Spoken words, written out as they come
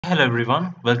Hello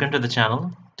everyone, welcome to the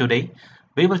channel. Today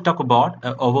we will talk about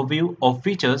an overview of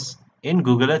features in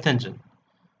Google Earth Engine.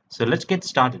 So let's get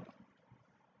started.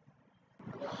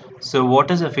 So what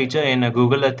is a feature in a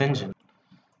Google Earth Engine?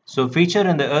 So feature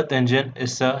in the Earth Engine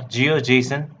is a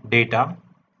GeoJSON data,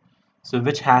 so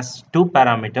which has two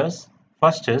parameters.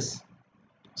 First is,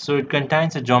 so it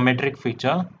contains a geometric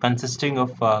feature consisting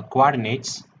of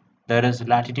coordinates, that is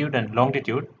latitude and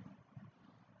longitude.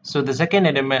 So the second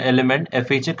element a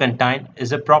feature contains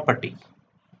is a property.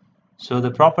 So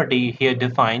the property here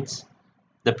defines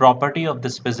the property of the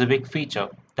specific feature.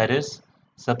 That is,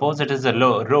 suppose it is a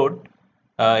road,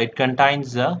 it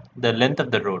contains the length of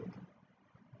the road.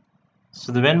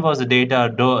 So when was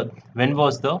the when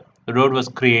was the road was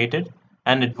created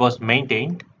and it was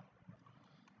maintained.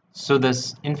 So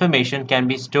this information can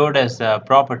be stored as a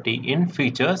property in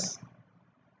features.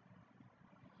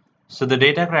 So the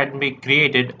data can be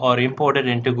created or imported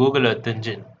into Google Earth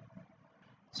Engine.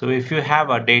 So if you have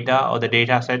a data or the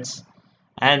data sets,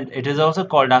 and it is also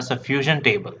called as a fusion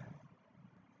table.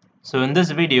 So in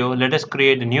this video, let us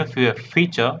create a new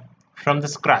feature from the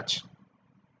scratch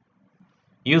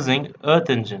using Earth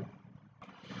Engine.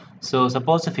 So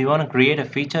suppose if you want to create a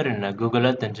feature in a Google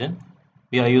Earth Engine,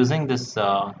 we are using this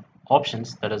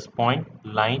options, that is point,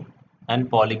 line and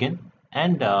polygon,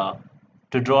 and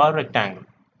to draw a rectangle.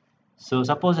 So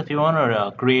suppose if you want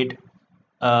to create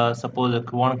suppose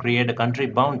if you want to create a country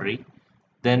boundary,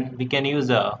 then we can use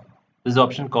this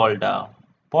option called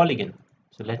polygon.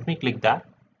 So let me click that.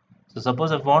 So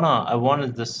suppose I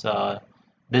want this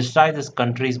describe this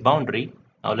country's boundary.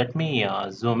 Now let me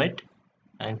zoom it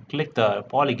and click the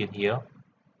polygon here.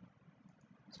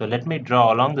 So let me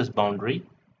draw along this boundary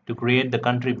to create the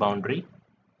country boundary.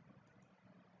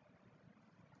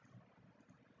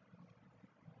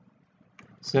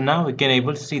 So now we can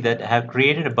able to see that I have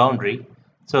created a boundary.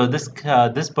 So this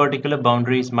particular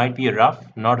boundaries might be rough,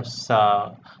 not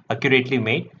accurately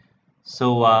made.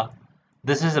 So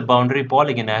this is a boundary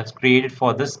polygon I have created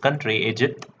for this country,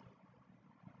 Egypt.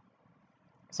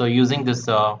 So using this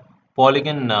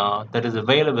polygon that is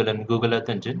available in Google Earth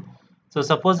Engine. So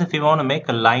suppose if you want to make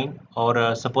a line,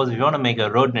 or suppose if you want to make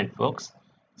a road networks.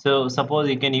 So suppose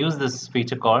you can use this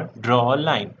feature called draw a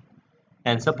line.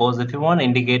 And suppose if you want to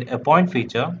indicate a point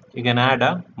feature, you can add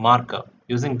a marker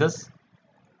using this.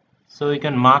 So you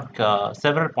can mark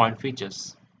several point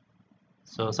features.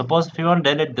 So suppose if you want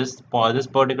to delete this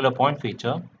particular point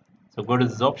feature, so go to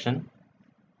this option.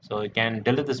 So you can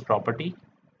delete this property.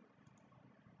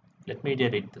 Let me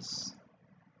delete this.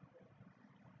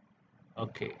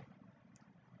 Okay.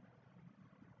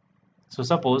 So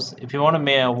suppose if you want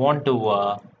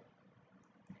to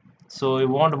so you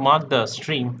want to mark the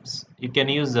streams, you can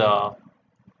use let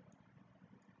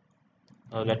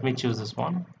me choose this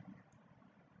one.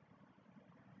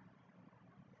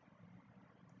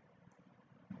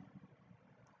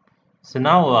 So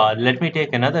now let me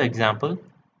take another example.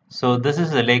 So this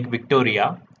is the Lake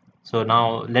Victoria. So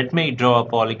now let me draw a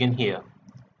polygon here.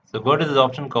 So go to this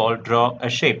option called draw a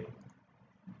shape.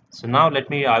 So now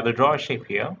I will draw a shape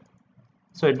here.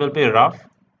 So it will be rough.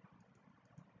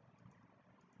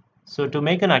 So to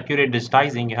make an accurate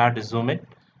digitizing, you have to zoom it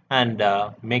and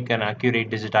make an accurate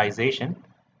digitization.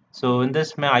 So in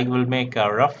this I will make a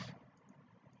rough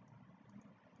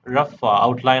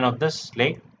outline of this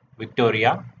Lake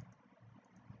Victoria.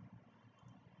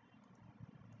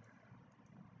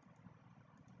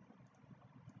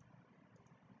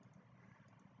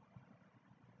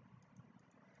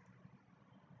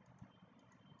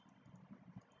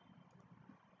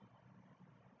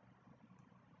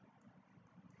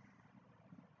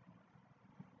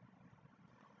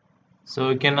 So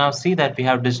you can now see that we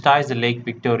have digitized the Lake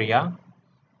Victoria.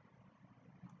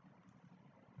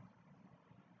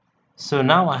 So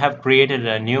now I have created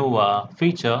a new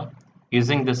feature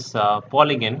using this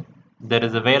polygon that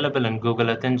is available in Google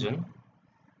Earth Engine.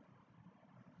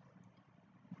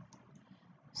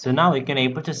 So now we can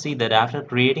able to see that after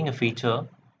creating a feature,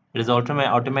 it is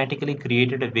automatically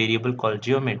created a variable called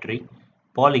geometry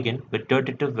polygon with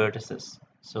 32 vertices.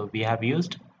 So we have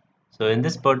used, so in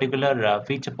this particular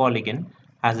feature polygon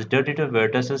has a 32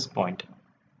 vertices point.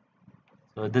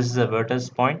 So this is a vertex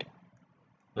point.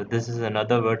 So this is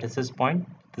another vertices point.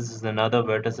 This is another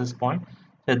vertices point.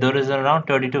 So there is around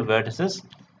 32 vertices,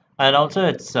 and also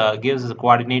it gives a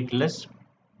coordinate list.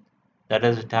 That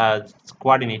is, it has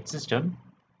coordinate system,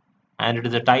 and it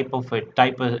is a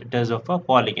it is of a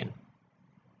polygon.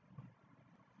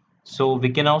 So we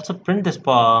can also print this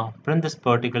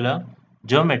particular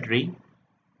geometry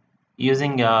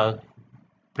using a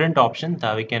print option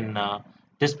that we can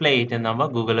display it in our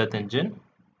Google Earth Engine.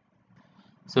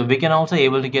 So we can also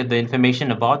able to get the information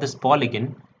about this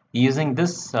polygon using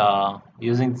this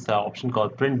option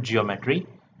called print geometry.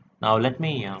 Now let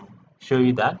me show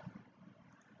you that.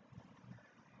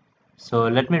 So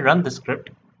let me run the script.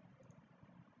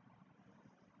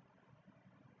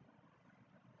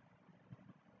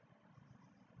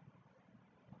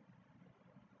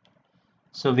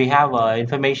 So we have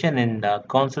information in the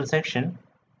console section.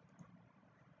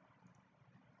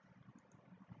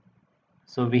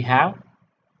 So we have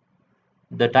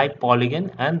the type polygon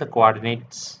and the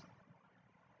coordinates.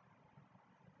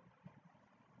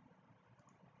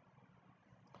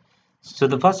 So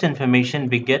the first information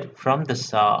we get from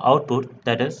this output,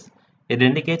 that is, it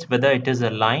indicates whether it is a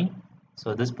line.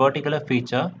 So this particular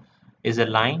feature is a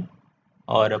line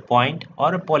or a point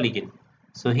or a polygon.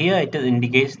 So here it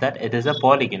indicates that it is a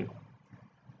polygon.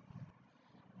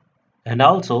 And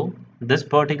also this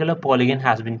particular polygon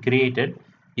has been created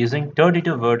using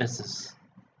 32 vertices.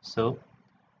 So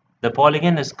the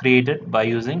polygon is created by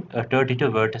using 32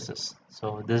 vertices.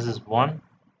 So this is 1,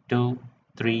 2,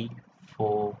 3,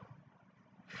 4,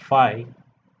 5.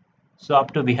 So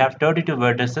up to we have 32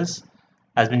 vertices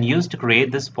has been used to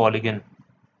create this polygon.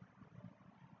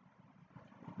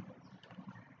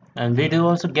 And we do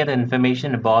also get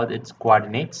information about its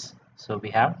coordinates. So we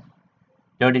have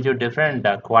 32 different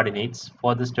coordinates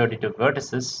for this 32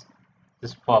 vertices,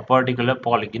 this for a particular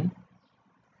polygon.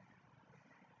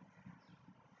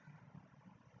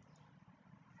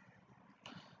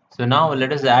 So now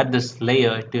let us add this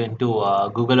layer into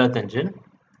Google Earth Engine.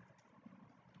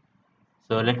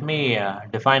 So let me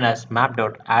define as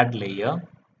map.addLayer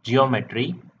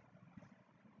geometry.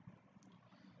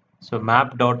 So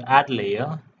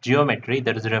map.addLayer geometry,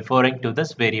 that is referring to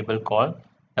this variable called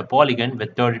the polygon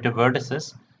with 32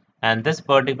 vertices, and this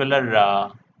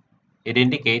particular it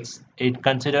indicates it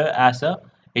consider as a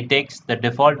it takes the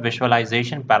default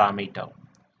visualization parameter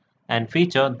and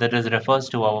feature that is refers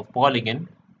to our polygon.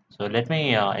 So let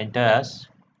me enter as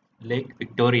Lake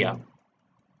Victoria.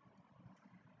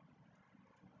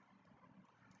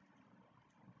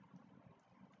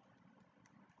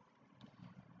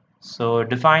 So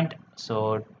defined.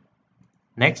 So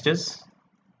next is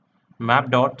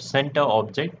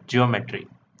map.centerObject geometry.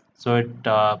 So it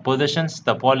positions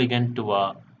the polygon to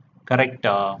a correct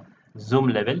zoom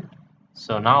level.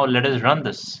 So now let us run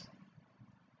this.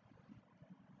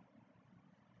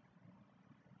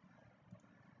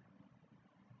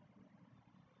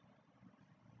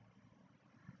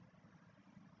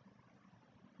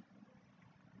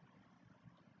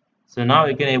 So now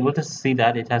you can able to see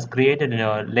that it has created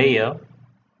a layer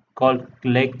called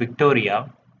Lake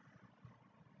Victoria.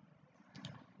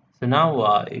 So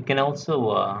now you can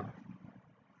also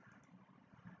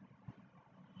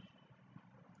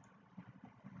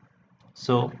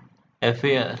so a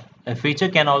feature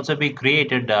can also be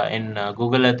created in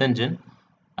Google Earth Engine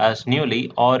as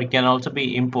newly, or it can also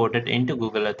be imported into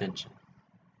Google Earth Engine.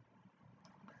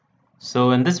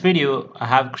 So in this video, I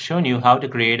have shown you how to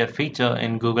create a feature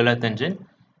in Google Earth Engine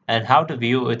and how to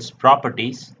view its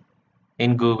properties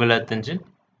in Google Earth Engine,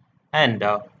 and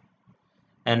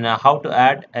how to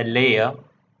add a layer.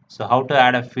 So how to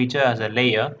add a feature as a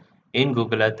layer in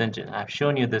Google Earth Engine. I've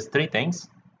shown you these three things.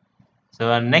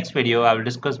 So in the next video, I will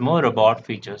discuss more about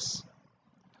features.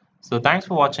 So thanks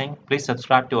for watching. Please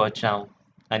subscribe to our channel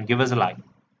and give us a like.